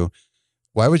to do.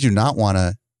 Why would you not want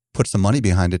to put some money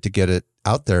behind it to get it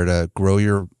out there to grow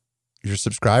your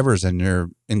subscribers and your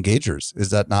engagers? Is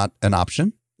that not an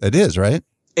option? It is, right?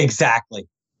 Exactly.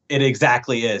 It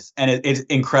exactly is. And it's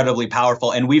incredibly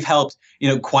powerful. And we've helped,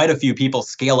 quite a few people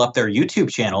scale up their YouTube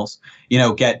channels,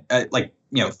 get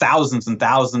thousands and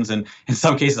thousands and in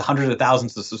some cases hundreds of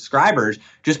thousands of subscribers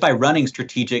just by running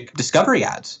strategic discovery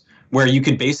ads where you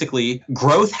can basically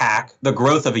growth hack the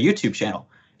growth of a YouTube channel.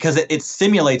 Because it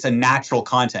simulates a natural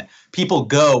content. People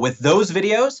go with those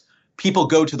videos, people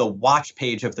go to the watch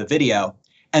page of the video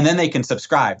And then they can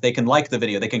subscribe, they can like the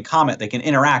video, they can comment, they can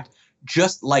interact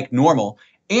just like normal.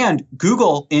 And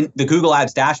Google, in the Google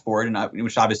Ads dashboard, and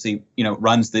which obviously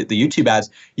runs the YouTube ads,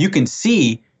 you can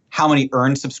see how many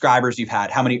earned subscribers you've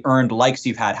had, how many earned likes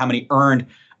you've had, how many earned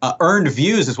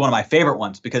views is one of my favorite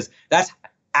ones, because that's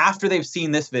after they've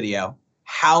seen this video,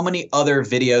 how many other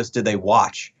videos did they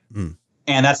watch?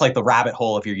 And that's like the rabbit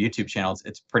hole of your YouTube channel.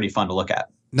 It's pretty fun to look at.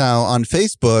 Now, on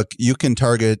Facebook, you can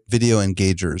target video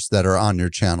engagers that are on your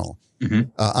channel,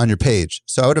 on your page.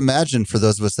 So I would imagine for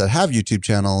those of us that have YouTube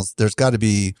channels, there's got to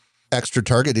be extra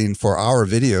targeting for our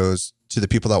videos to the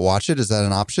people that watch it. Is that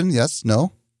an option? Yes?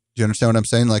 No? Do you understand what I'm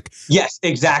saying? Like, yes,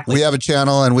 exactly. We have a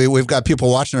channel and we've got people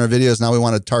watching our videos. Now we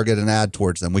want to target an ad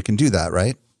towards them. We can do that,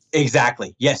 right?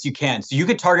 Exactly. Yes, you can. So you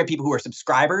could target people who are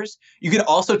subscribers. You could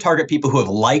also target people who have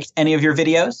liked any of your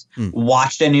videos,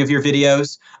 watched any of your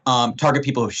videos, target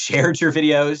people who have shared your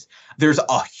videos. There's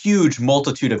a huge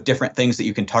multitude of different things that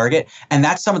you can target. And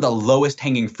that's some of the lowest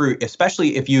hanging fruit,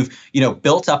 especially if you've,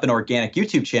 built up an organic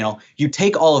YouTube channel. You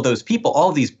take all of those people, all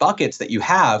of these buckets that you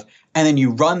have, and then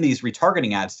you run these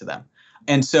retargeting ads to them.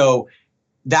 And so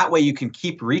that way you can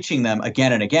keep reaching them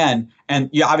again and again. And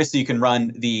obviously you can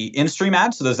run the in-stream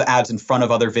ads. So those are ads in front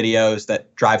of other videos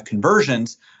that drive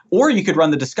conversions. Or you could run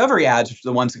the discovery ads, which are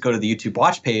the ones that go to the YouTube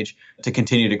watch page to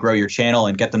continue to grow your channel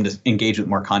and get them to engage with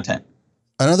more content.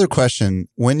 Another question,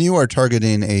 when you are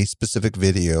targeting a specific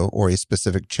video or a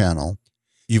specific channel,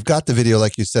 you've got the video,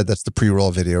 like you said, that's the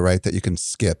pre-roll video, right? That you can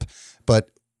skip. But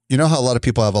you know how a lot of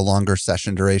people have a longer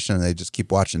session duration and they just keep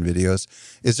watching videos?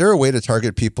 Is there a way to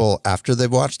target people after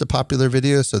they've watched a popular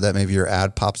video so that maybe your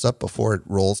ad pops up before it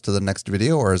rolls to the next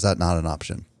video, or is that not an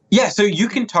option? Yeah, so you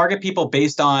can target people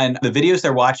based on the videos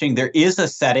they're watching. There is a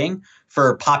setting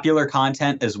for popular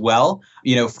content as well,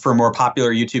 for more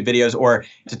popular YouTube videos, or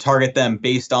to target them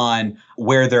based on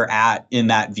where they're at in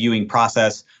that viewing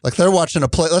process. Like they're watching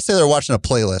let's say they're watching a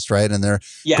playlist, right? And they're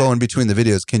going between the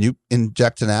videos. Can you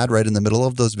inject an ad right in the middle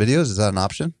of those videos? Is that an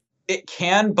option? It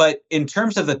can, but in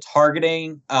terms of the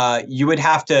targeting, you'd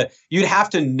have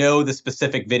to know the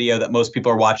specific video that most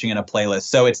people are watching in a playlist.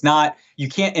 So you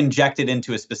can't inject it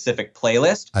into a specific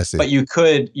playlist. I see. But you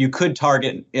could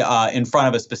target in front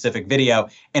of a specific video,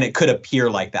 and it could appear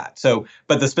like that. So,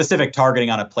 but the specific targeting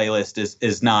on a playlist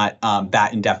is not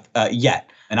that in depth yet.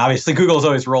 And obviously, Google is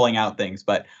always rolling out things,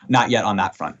 but not yet on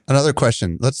that front. Another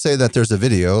question. Let's say that there's a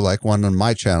video like one on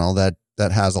my channel that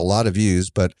has a lot of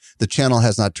views, but the channel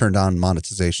has not turned on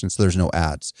monetization, so there's no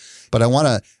ads. But I want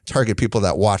to target people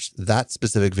that watched that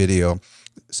specific video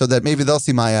so that maybe they'll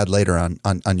see my ad later on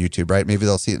YouTube, right? Maybe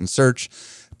they'll see it in search,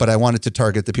 but I wanted to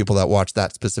target the people that watched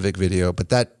that specific video, but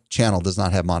that channel does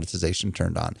not have monetization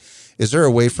turned on. Is there a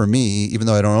way for me, even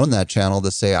though I don't own that channel, to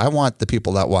say, I want the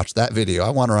people that watch that video, I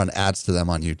want to run ads to them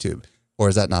on YouTube? Or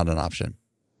is that not an option?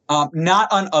 Not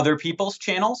on other people's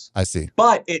channels. I see.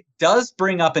 But it does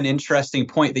bring up an interesting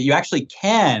point that you actually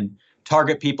can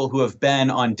target people who have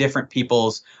been on different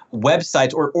people's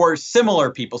websites or similar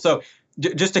people. So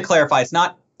just to clarify, it's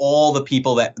not all the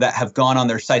people that have gone on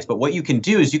their sites, but what you can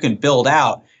do is you can build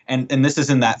out, and this is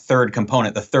in that third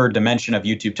component, the third dimension of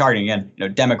YouTube targeting, again,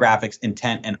 demographics,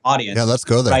 intent, and audience. Yeah, let's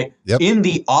go there. Right? Yep. In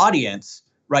the audience,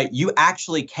 right, you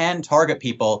actually can target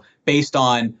people based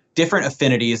on different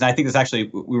affinities. And I think this actually,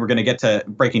 we were going to get to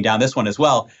breaking down this one as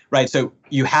well, right? So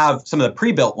you have some of the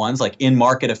pre-built ones like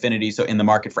in-market affinities. So in the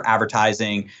market for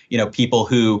advertising, people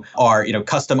who are,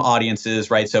 custom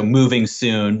audiences, right? So moving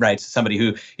soon, right? So somebody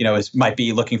who, might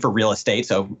be looking for real estate.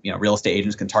 So, real estate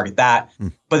agents can target that.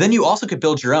 But then you also could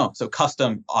build your own. So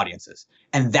custom audiences.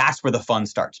 And that's where the fun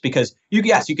starts, because you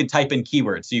can type in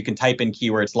keywords. So you can type in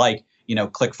keywords like,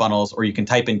 ClickFunnels, or you can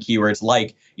type in keywords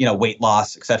like, weight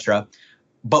loss, et cetera.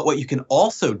 But what you can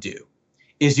also do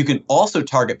is you can also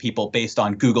target people based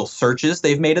on Google searches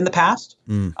they've made in the past.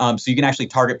 So you can actually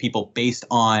target people based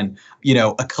on,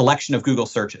 a collection of Google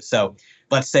searches. So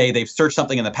let's say they've searched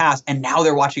something in the past and now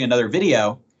they're watching another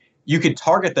video. You could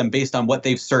target them based on what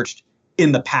they've searched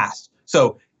in the past.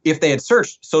 So if they had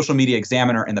searched Social Media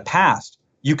Examiner in the past,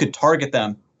 you could target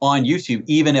them on YouTube,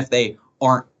 even if they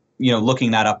aren't, looking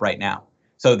that up right now.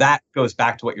 So that goes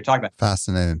back to what you're talking about.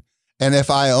 Fascinating. And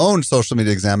if I own Social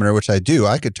Media Examiner, which I do,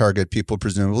 I could target people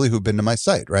presumably who've been to my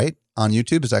site, right? On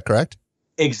YouTube, is that correct?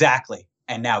 Exactly.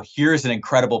 And now here's an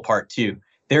incredible part too.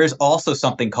 There is also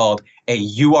something called a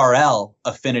URL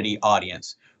affinity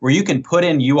audience, where you can put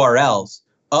in URLs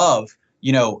of,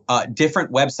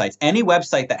 different websites, any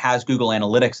website that has Google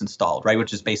Analytics installed, right?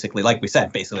 Which is basically, like we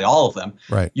said, basically all of them.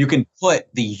 Right. You can put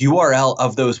the URL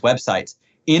of those websites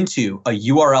into a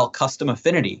URL custom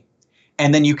affinity.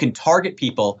 And then you can target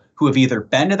people who have either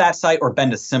been to that site or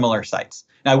been to similar sites.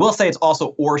 Now, I will say it's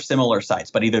also or similar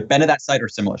sites, but either been to that site or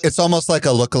similar sites. It's almost like a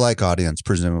lookalike audience,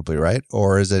 presumably, right?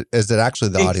 Or is it actually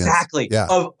the audience? Exactly. Yeah.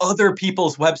 Of other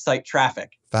people's website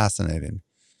traffic. Fascinating.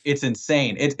 It's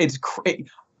insane.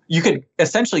 You could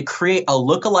essentially create a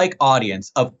lookalike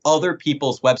audience of other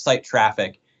people's website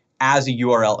traffic as a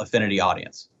URL affinity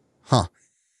audience. Huh.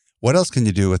 What else can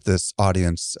you do with this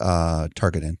audience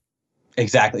targeting?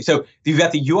 Exactly. So you've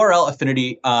got the URL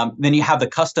affinity, then you have the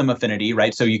custom affinity,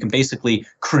 right? So you can basically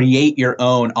create your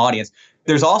own audience.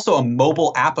 There's also a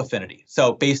mobile app affinity.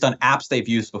 So based on apps they've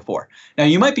used before. Now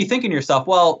you might be thinking to yourself,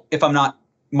 well, if I'm not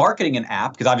marketing an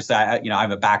app, because obviously I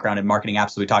have a background in marketing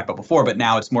apps that we talked about before, but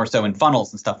now it's more so in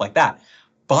funnels and stuff like that.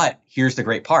 But here's the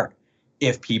great part.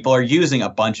 If people are using a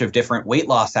bunch of different weight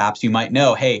loss apps, you might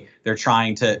know, hey, they're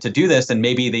trying to do this, and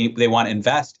maybe they want to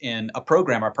invest in a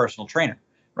program or a personal trainer,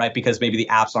 right? Because maybe the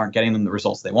apps aren't getting them the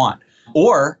results they want.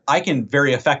 Or I can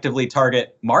very effectively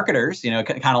target marketers, kind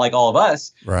of like all of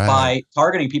us, right, by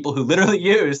targeting people who literally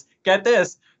use, get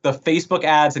this, the Facebook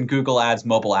ads and Google ads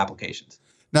mobile applications.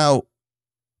 Now,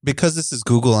 because this is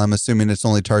Google, I'm assuming it's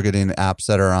only targeting apps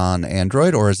that are on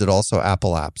Android, or is it also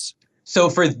Apple apps? So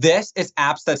for this, it's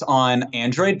apps that's on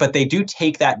Android, but they do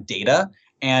take that data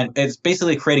and it's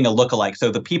basically creating a lookalike.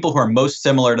 So the people who are most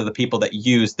similar to the people that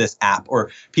use this app,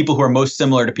 or people who are most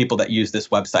similar to people that use this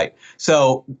website.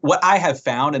 So what I have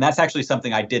found, and that's actually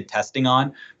something I did testing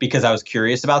on because I was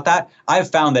curious about that,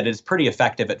 I've found that it's pretty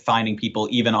effective at finding people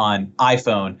even on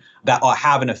iPhone that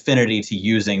have an affinity to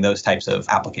using those types of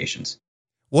applications.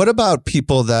 What about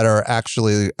people that are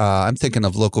actually, I'm thinking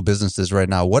of local businesses right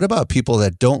now. What about people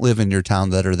that don't live in your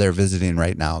town that are there visiting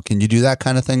right now? Can you do that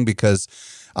kind of thing? Because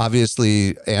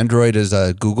obviously Android is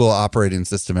a Google operating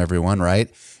system, everyone,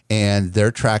 right? And they're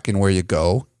tracking where you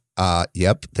go.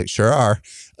 Yep, they sure are.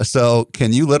 So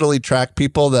can you literally track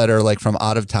people that are like from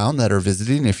out of town that are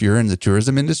visiting if you're in the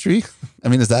tourism industry? I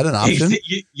mean, is that an option?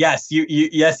 Yes,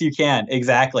 you can.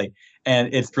 Exactly.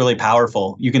 And it's really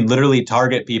powerful. You can literally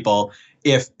target people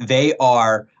if they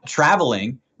are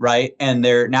traveling, right, and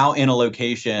they're now in a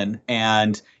location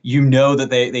and you know that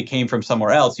they came from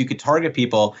somewhere else. You could target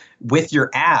people with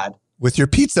your ad. With your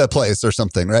pizza place or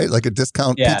something, right? Like a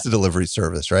discount pizza delivery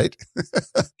service, right?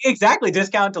 Exactly.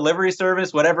 Discount delivery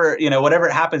service, whatever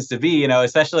it happens to be,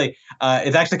 especially,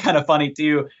 it's actually kind of funny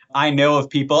too. I know of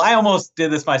people, I almost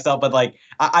did this myself, but like,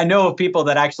 I know of people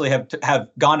that actually have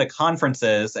gone to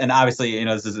conferences, and obviously,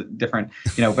 this is a different,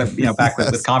 back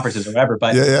with conferences or whatever,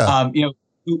 but,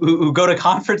 who go to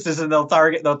conferences and they'll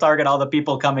target all the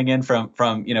people coming in from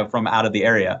out of the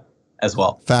area as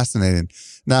well. Fascinating.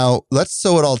 Now, let's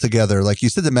sew it all together. Like you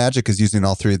said, the magic is using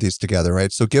all three of these together,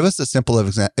 right? So give us a simple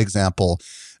example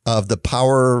of the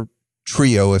power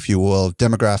trio, if you will, of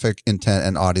demographic, intent,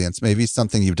 and audience. Maybe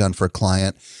something you've done for a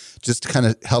client, just to kind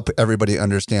of help everybody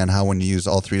understand how when you use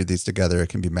all three of these together, it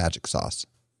can be magic sauce.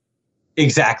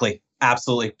 Exactly.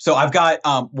 Absolutely. So I've got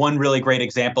one really great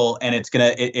example, and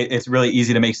it's really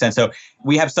easy to make sense. So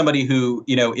we have somebody who,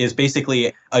 is basically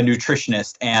a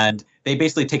nutritionist, and they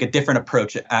basically take a different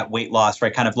approach at weight loss,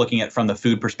 right? Kind of looking at it from the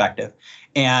food perspective.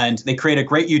 And they create a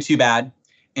great YouTube ad,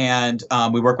 and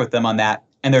we work with them on that.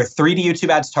 And they're 3D YouTube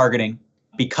ads targeting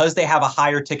because they have a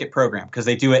higher ticket program, because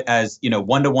they do it as,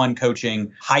 one-to-one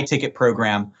coaching, high ticket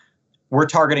program. We're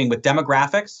targeting with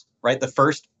demographics, right? The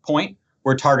first point,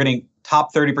 we're targeting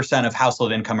top 30% of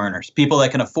household income earners, people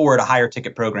that can afford a higher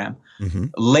ticket program. Mm-hmm.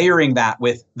 Layering that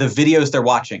with the videos they're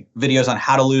watching, videos on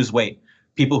how to lose weight,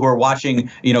 people who are watching,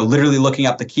 literally looking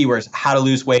up the keywords, how to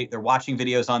lose weight. They're watching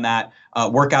videos on that,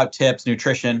 workout tips,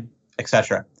 nutrition,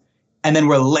 etc. And then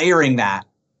we're layering that,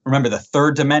 remember the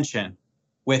third dimension,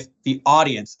 with the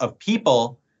audience of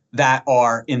people that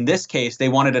are, in this case, they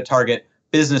wanted to target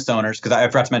business owners, because I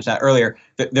forgot to mention that earlier.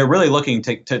 They're really looking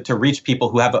to reach people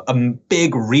who have a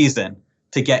big reason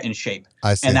to get in shape.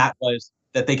 I see. And that was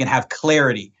that they can have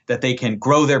clarity, that they can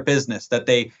grow their business, that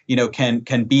they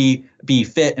can be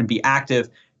fit and be active.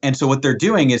 And so what they're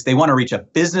doing is they want to reach a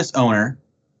business owner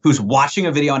who's watching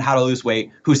a video on how to lose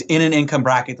weight, who's in an income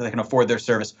bracket that they can afford their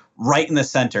service, right in the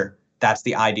center. That's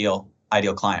the ideal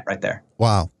client right there.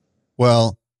 Wow.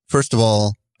 Well, first of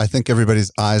all, I think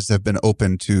everybody's eyes have been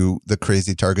open to the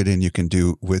crazy targeting you can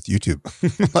do with YouTube.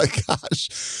 My gosh.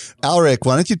 Alrik,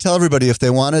 why don't you tell everybody, if they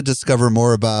want to discover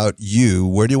more about you,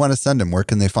 where do you want to send them? Where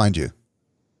can they find you?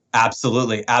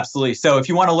 Absolutely. Absolutely. So if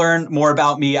you want to learn more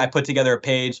about me, I put together a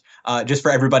page just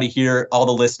for everybody here, all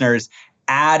the listeners,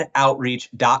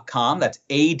 adoutreach.com. That's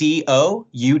ADOUTREACH,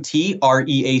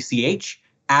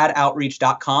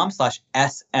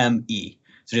 adoutreach.com/SME.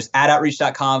 So just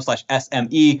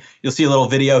adoutreach.com/SME. You'll see a little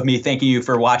video of me thanking you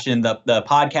for watching the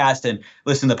podcast and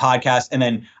listening to the podcast. And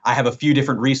then I have a few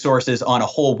different resources on a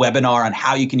whole webinar on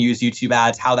how you can use YouTube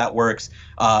ads, how that works,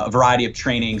 a variety of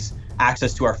trainings,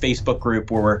 access to our Facebook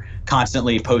group where we're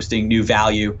constantly posting new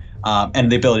value, and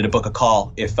the ability to book a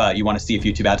call if you want to see if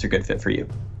YouTube ads are a good fit for you.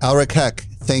 Alrik Heck,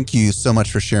 thank you so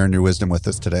much for sharing your wisdom with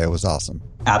us today. It was awesome.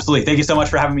 Absolutely. Thank you so much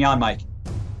for having me on, Mike.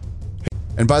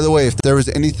 And by the way, if there was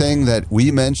anything that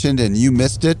we mentioned and you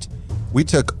missed it, we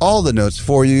took all the notes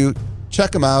for you.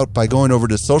 Check them out by going over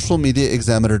to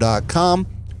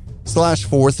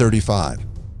socialmediaexaminer.com/435.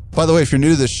 By the way, if you're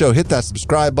new to this show, hit that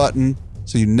subscribe button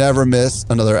so you never miss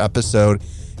another episode.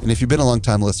 And if you've been a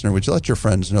long-time listener, would you let your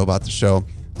friends know about the show?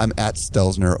 I'm at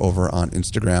Stelzner over on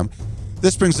Instagram.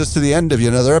 This brings us to the end of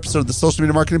yet another episode of the Social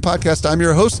Media Marketing Podcast. I'm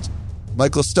your host,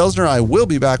 Michael Stelzner. I will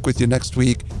be back with you next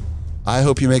week. I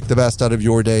hope you make the best out of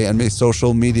your day, and may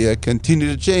social media continue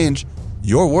to change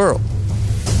your world.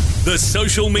 The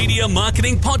Social Media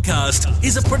Marketing Podcast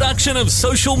is a production of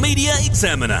Social Media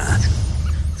Examiner.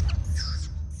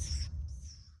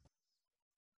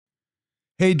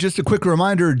 Hey, just a quick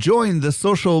reminder, join the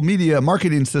Social Media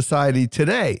Marketing Society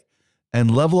today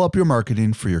and level up your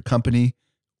marketing for your company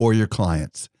or your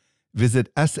clients.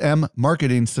 Visit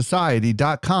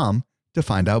smmarketingsociety.com to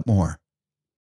find out more.